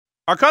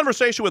Our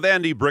conversation with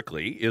Andy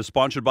Brickley is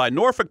sponsored by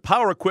Norfolk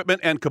Power Equipment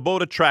and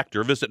Kubota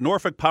Tractor. Visit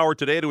Norfolk Power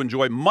today to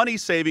enjoy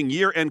money-saving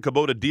year-end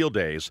Kubota deal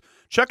days.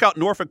 Check out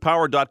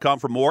NorfolkPower.com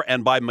for more,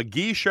 and by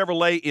McGee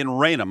Chevrolet in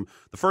Raynham,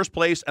 the first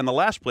place and the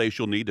last place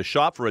you'll need to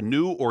shop for a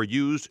new or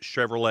used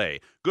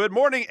Chevrolet. Good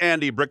morning,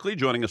 Andy Brickley,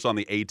 joining us on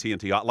the AT&T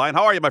hotline.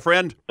 How are you, my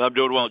friend? I'm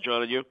doing well,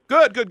 John, and you?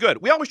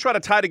 Good. We always try to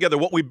tie together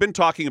what we've been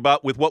talking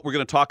about with what we're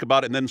going to talk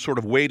about and then sort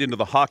of wade into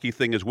the hockey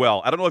thing as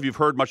well. I don't know if you've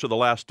heard much of the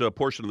last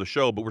portion of the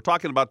show, but we're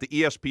talking about the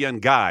ESPN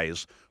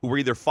guys who were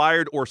either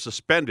fired or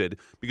suspended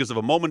because of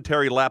a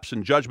momentary lapse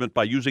in judgment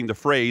by using the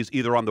phrase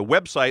either on the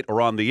website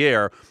or on the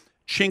air,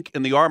 chink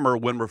in the armor,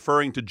 when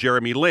referring to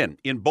Jeremy Lin.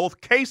 In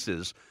both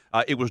cases,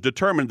 it was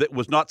determined that it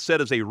was not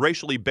said as a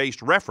racially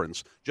based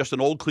reference, just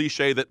an old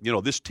cliche that,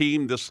 this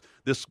team, this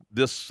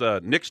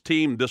Knicks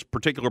team, this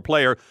particular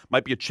player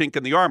might be a chink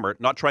in the armor,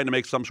 not trying to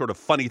make some sort of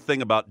funny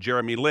thing about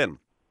Jeremy Lin.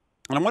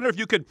 And I wonder if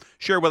you could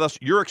share with us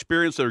your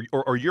experience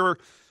or your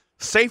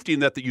safety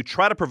net that you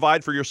try to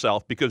provide for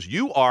yourself, because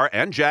you are,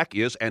 and Jack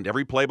is, and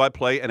every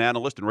play-by-play and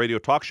analyst and radio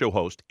talk show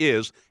host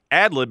is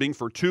ad-libbing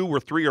for 2 or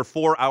 3 or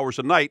 4 hours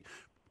a night,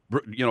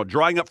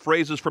 drawing up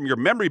phrases from your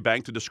memory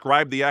bank to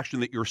describe the action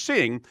that you're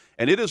seeing,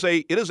 and it is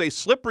a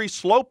slippery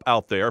slope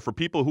out there for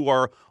people who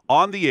are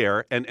on the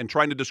air and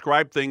trying to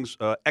describe things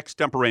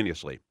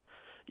extemporaneously.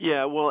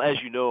 Yeah, well,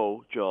 as you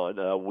know,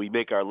 John, we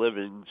make our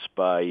livings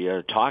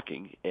by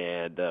talking,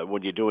 and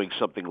when you're doing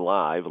something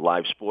live, a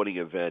live sporting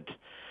event,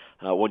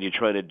 when you're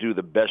trying to do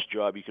the best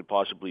job you could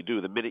possibly do,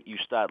 the minute you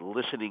start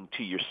listening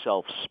to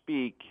yourself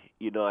speak,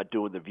 you're not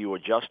doing the viewer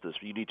justice.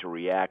 You need to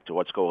react to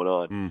what's going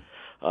on.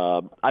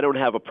 I don't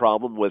have a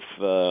problem with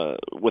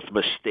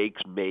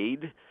mistakes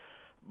made,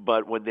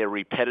 but when they're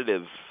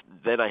repetitive,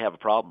 then I have a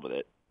problem with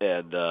it.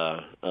 And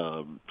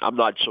I'm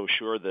not so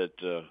sure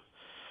that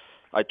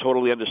I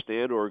totally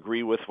understand or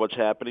agree with what's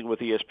happening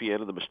with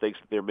ESPN and the mistakes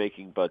that they're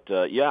making. But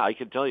yeah, I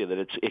can tell you that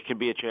it can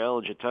be a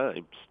challenge at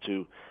times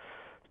to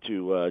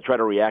try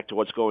to react to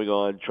what's going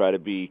on, try to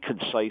be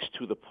concise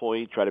to the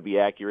point, try to be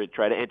accurate,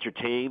 try to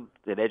entertain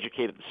and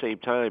educate at the same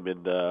time.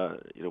 And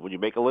when you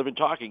make a living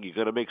talking, you're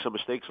going to make some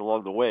mistakes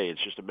along the way.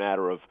 It's just a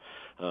matter of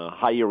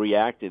how you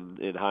react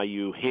and how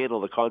you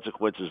handle the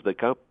consequences that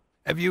come.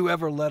 Have you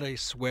ever let a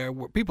swear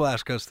word? People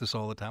ask us this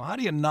all the time. How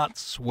do you not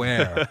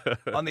swear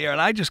on the air? And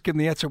I just give them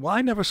the answer, well,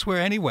 I never swear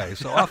anyway,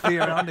 so off the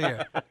air and on the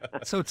air.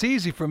 So it's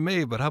easy for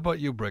me, but how about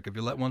you, Brick? Have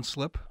you let one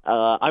slip?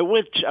 I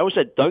was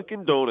at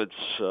Dunkin' Donuts,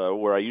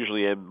 where I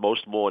usually am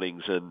most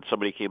mornings, and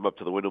somebody came up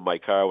to the window of my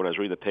car when I was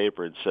reading the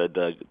paper and said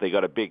they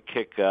got a big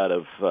kick out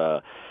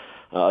of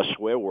a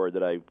swear word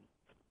that I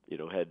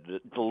had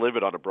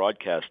delivered on a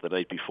broadcast the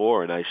night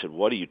before. And I said,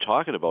 what are you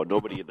talking about?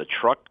 Nobody in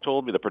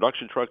the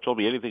production truck told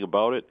me anything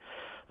about it.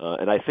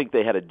 And I think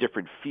they had a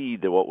different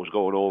feed than what was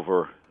going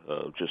over,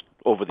 just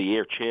over the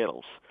air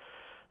channels.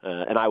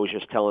 And I was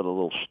just telling a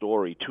little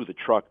story to the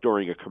truck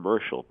during a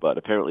commercial, but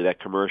apparently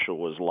that commercial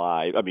was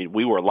live. I mean,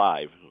 we were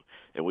live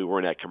and we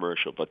weren't at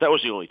commercial, but that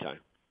was the only time.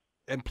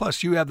 And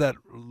plus you have that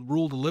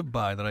rule to live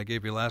by that I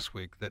gave you last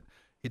week, that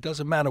it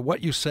doesn't matter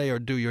what you say or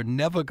do, you're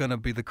never going to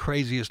be the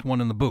craziest one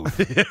in the booth.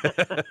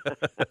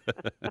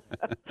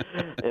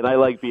 And I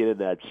like being in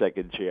that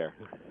second chair.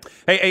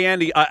 Hey,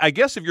 Andy, I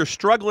guess if you're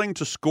struggling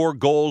to score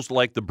goals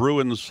like the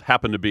Bruins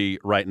happen to be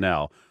right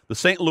now, the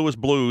St. Louis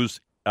Blues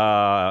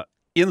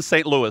in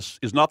St. Louis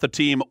is not the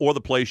team or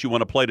the place you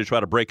want to play to try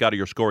to break out of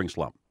your scoring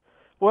slump.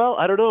 Well,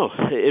 I don't know.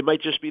 It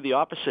might just be the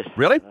opposite.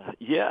 Really?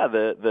 Yeah.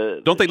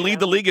 Don't they lead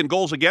the league in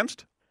goals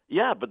against?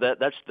 Yeah, but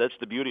that's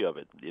the beauty of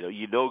it.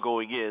 You know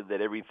going in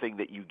that everything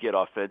that you get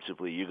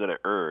offensively, you're going to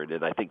earn,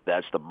 and I think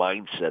that's the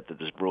mindset that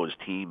this Bruins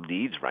team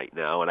needs right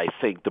now. And I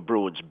think the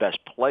Bruins' best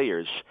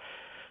players,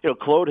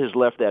 Claude has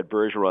left that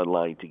Bergeron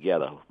line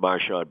together,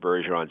 Marchand,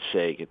 Bergeron,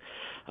 Sagan.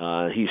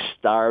 He's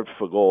starved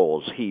for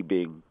goals. He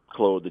being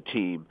Claude, the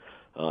team.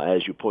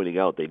 As you're pointing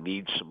out, they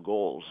need some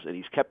goals. And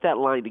he's kept that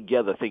line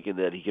together thinking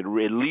that he can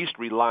at least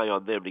rely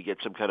on them to get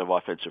some kind of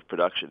offensive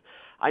production.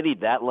 I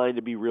need that line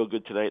to be real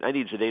good tonight. I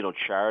need Zdeno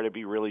Chara to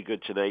be really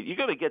good tonight. You're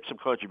going to get some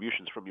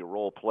contributions from your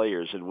role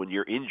players, and when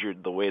you're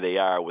injured the way they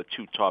are with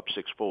 2 top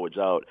 6 forwards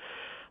out,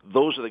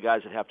 those are the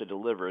guys that have to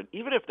deliver. And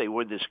even if they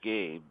win this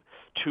game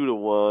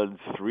 2-1,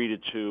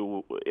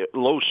 3-2,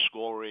 low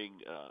scoring,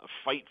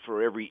 fight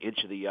for every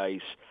inch of the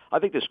ice, I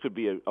think this could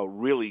be a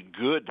really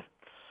good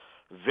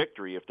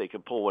victory if they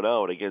can pull one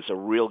out against a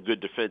real good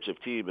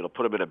defensive team. It'll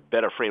put them in a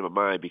better frame of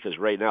mind because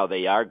right now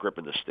they are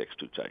gripping the sticks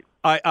too tight.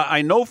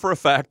 I know for a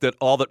fact that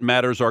all that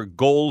matters are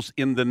goals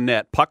in the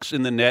net, pucks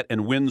in the net,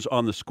 and wins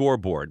on the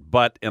scoreboard.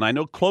 And I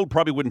know Claude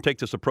probably wouldn't take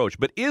this approach,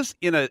 but is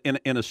in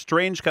a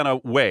strange kind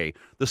of way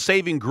the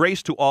saving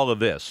grace to all of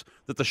this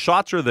that the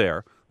shots are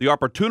there, the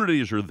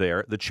opportunities are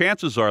there, the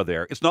chances are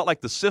there. It's not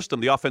like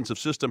the offensive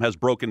system has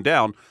broken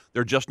down.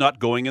 They're just not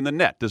going in the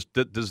net.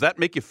 Does that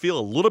make you feel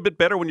a little bit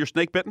better when you're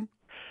snake bitten?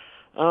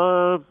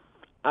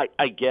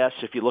 I guess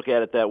if you look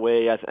at it that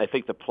way, I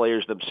think the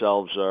players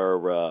themselves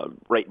are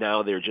right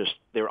now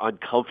they're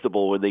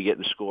uncomfortable when they get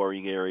in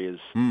scoring areas.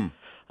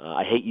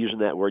 I hate using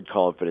that word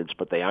confidence,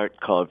 but they aren't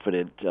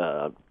confident.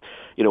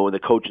 when the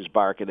coach is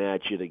barking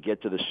at you to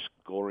get to the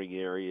scoring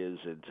areas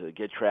and to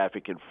get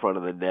traffic in front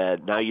of the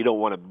net. Now you don't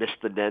want to miss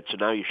the net, so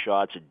now your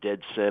shots are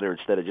dead center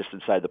instead of just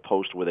inside the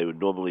post where they would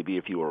normally be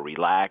if you were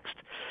relaxed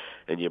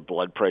and your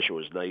blood pressure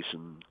was nice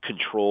and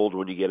controlled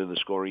when you get in the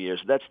scoring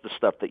areas. That's the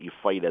stuff that you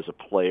fight as a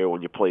player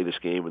when you play this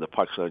game when the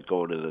puck's not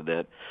going to the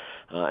net.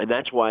 And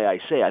that's why I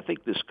say I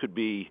think this could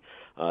be,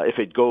 if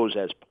it goes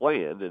as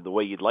planned and the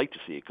way you'd like to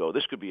see it go,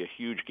 this could be a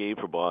huge game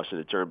for Boston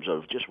in terms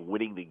of just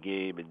winning the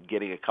game and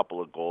getting a couple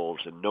of goals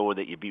and knowing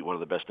that you beat one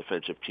of the best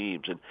defensive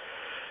teams. And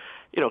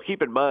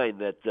keep in mind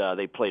that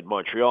they played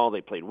Montreal,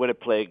 they played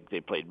Winnipeg, they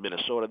played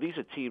Minnesota. These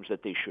are teams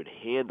that they should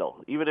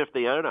handle. Even if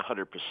they aren't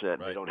 100%,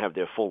 they don't have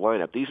their full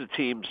lineup. These are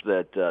teams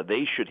that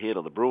they should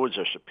handle. The Bruins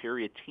are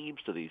superior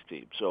teams to these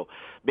teams. So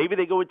maybe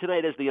they go in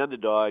tonight as the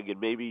underdog, and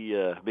maybe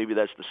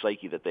that's the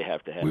psyche that they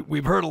have to have.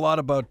 We've heard a lot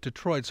about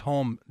Detroit's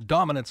home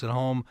dominance at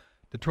home.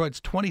 Detroit's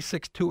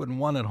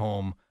 26-2-1 at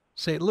home.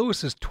 St.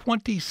 Louis is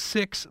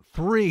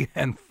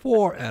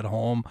 26-3-4 at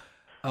home.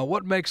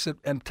 What makes it,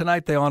 and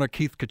tonight they honor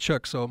Keith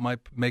Tkachuk, so it might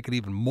make it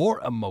even more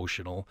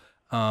emotional.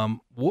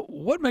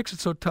 What makes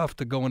it so tough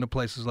to go into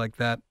places like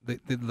that?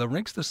 The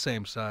rink's the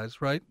same size,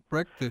 right,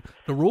 Brick?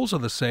 The rules are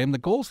the same. The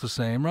goal's the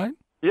same, right?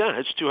 Yeah,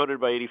 it's 200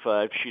 by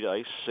 85 sheet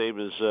ice, same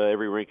as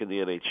every rink in the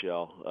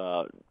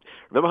NHL.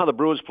 Remember how the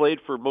Bruins played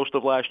for most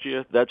of last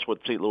year? That's what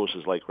St. Louis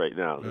is like right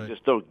now. They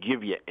just don't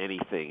give you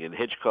anything. And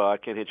Ken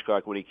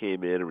Hitchcock, when he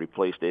came in and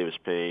replaced Davis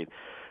Payne,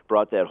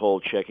 brought that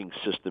whole checking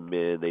system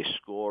in. They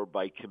score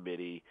by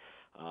committee.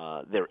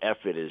 Their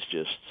effort is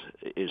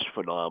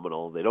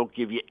phenomenal. They don't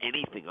give you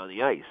anything on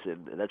the ice,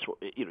 and that's what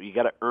you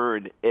got to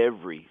earn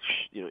every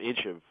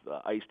inch of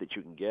ice that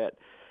you can get.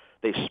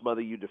 They smother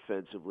you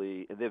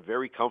defensively, and they're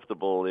very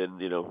comfortable in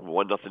 1-0,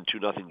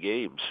 2-0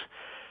 games,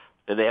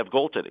 and they have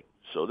goaltending.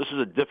 So this is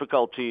a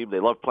difficult team. They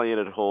love playing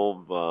at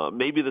home.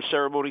 Maybe the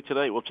ceremony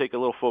tonight will take a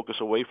little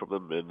focus away from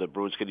them, and the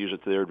Bruins can use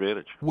it to their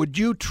advantage. Would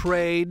you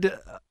trade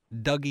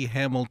Dougie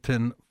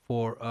Hamilton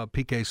for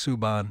P.K.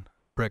 Subban,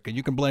 Brick? And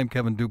you can blame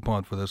Kevin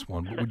Dupont for this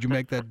one, but would you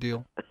make that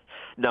deal?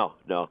 No.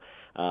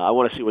 I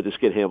want to see what this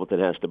kid Hamilton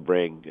has to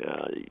bring.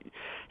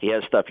 He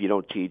has stuff you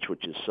don't teach,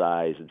 which is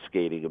size and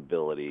skating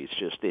ability. It's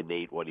just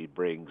innate what he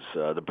brings.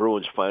 The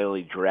Bruins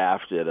finally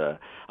drafted a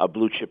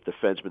blue-chip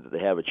defenseman that they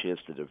have a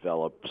chance to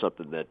develop,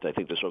 something that I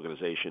think this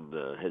organization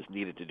has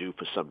needed to do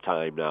for some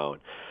time now.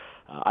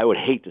 I would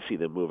hate to see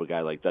them move a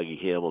guy like Dougie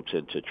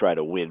Hamilton to try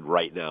to win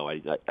right now.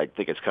 I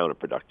think it's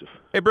counterproductive.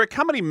 Hey, Brick,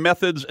 how many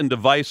methods and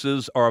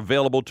devices are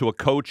available to a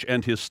coach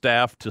and his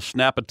staff to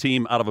snap a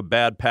team out of a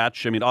bad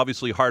patch? I mean,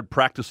 obviously hard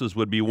practices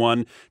would be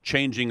one.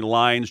 Changing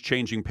lines,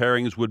 changing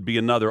pairings would be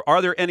another.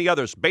 Are there any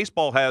others?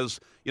 Baseball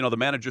has, the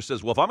manager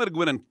says, well, if I'm going to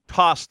go in and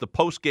toss the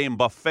post-game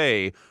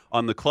buffet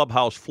on the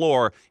clubhouse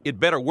floor, it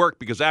better work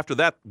because after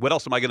that, what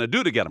else am I going to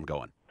do to get them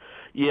going?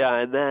 Yeah,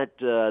 and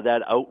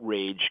that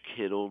outrage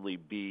can only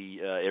be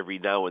every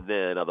now and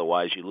then.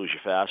 Otherwise, you lose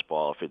your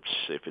fastball if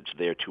it's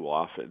there too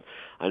often.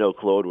 I know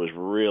Claude was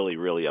really,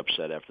 really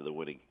upset after the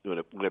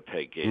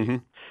Winnipeg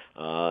game.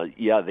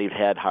 Mm-hmm. They've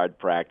had hard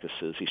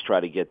practices. He's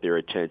trying to get their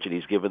attention.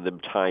 He's given them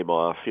time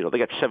off. They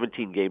got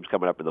 17 games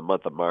coming up in the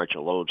month of March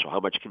alone. So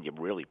how much can you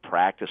really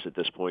practice at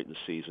this point in the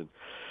season?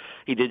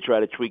 He did try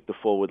to tweak the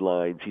forward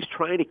lines. He's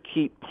trying to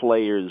keep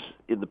players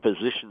in the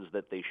positions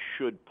that they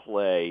should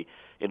play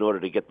in order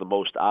to get the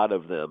most out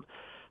of them.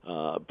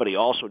 But he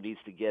also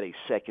needs to get a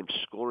second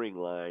scoring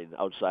line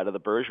outside of the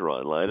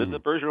Bergeron line. And the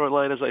Bergeron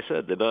line, as I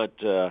said, they're not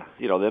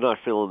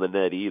filling the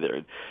net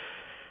either.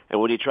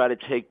 And when you try to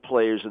take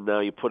players and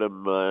now you put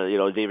them,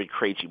 David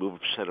Krejci, move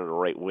him center to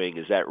right wing,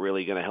 is that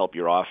really going to help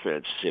your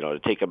offense? To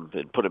take them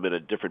and put them in a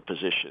different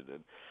position.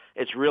 And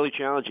it's really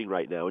challenging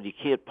right now, and you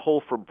can't pull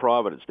from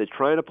Providence. They're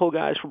trying to pull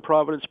guys from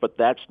Providence, but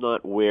that's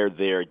not where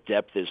their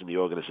depth is in the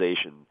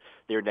organization.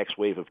 Their next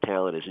wave of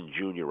talent is in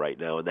junior right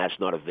now, and that's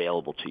not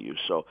available to you.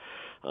 So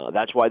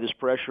that's why there's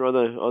pressure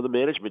on the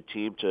management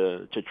team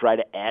to try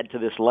to add to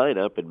this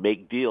lineup and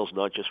make deals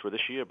not just for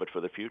this year but for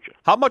the future.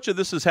 How much of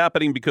this is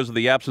happening because of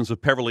the absence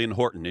of Peverley and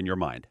Horton in your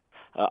mind?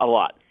 A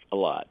lot.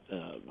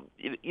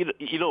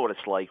 You know what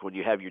it's like when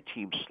you have your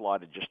team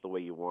slotted just the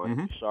way you want.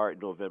 Mm-hmm. You saw it in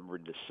November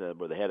and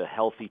December. They had a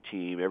healthy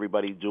team,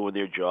 everybody doing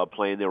their job,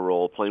 playing their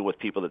role, playing with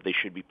people that they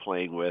should be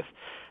playing with.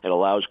 It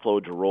allows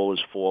Claude to roll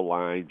his four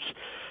lines.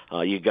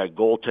 You got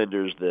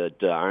goaltenders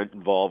that aren't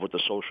involved with the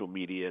social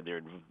media, and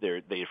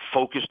they're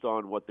focused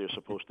on what they're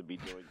supposed to be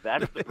doing.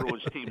 That's the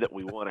Bruins team that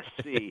we want to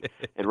see.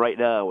 And right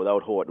now,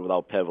 without Horton,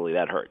 without Peverley,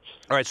 that hurts.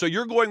 All right, so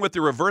you're going with the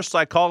reverse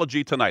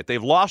psychology tonight.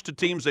 They've lost to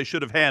teams they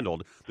should have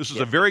handled. This is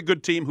a very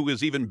good team who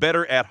is even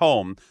better at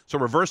home. So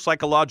reverse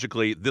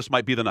psychologically, this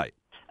might be the night.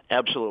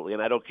 Absolutely,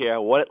 and I don't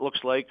care what it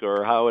looks like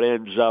or how it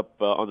ends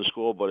up on the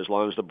scoreboard. As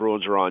long as the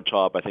Bruins are on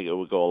top, I think it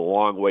would go a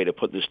long way to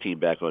put this team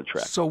back on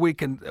track. So we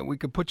can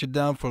put you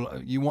down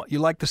for you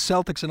like the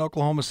Celtics in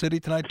Oklahoma City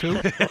tonight too?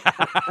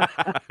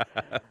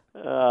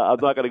 I'm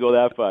not going to go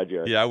that far,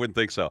 Jerry. Yeah, I wouldn't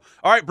think so.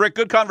 All right, Brick,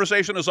 good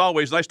conversation as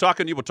always. Nice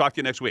talking to you. We'll talk to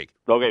you next week.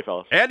 Okay,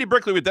 fellas. Andy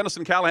Brickley with Dennis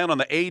and Callahan on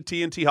the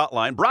AT&T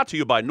hotline, brought to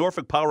you by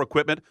Norfolk Power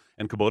Equipment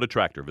and Kubota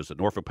Tractor. Visit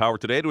Norfolk Power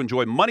today to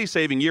enjoy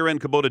money-saving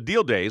year-end Kubota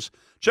deal days.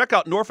 Check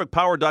out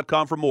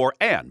NorfolkPower.com for more,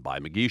 and by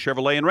McGee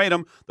Chevrolet in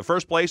Raynham, the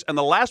first place and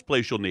the last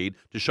place you'll need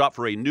to shop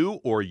for a new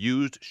or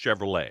used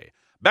Chevrolet.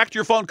 Back to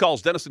your phone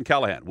calls, Dennis and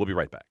Callahan. We'll be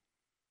right back.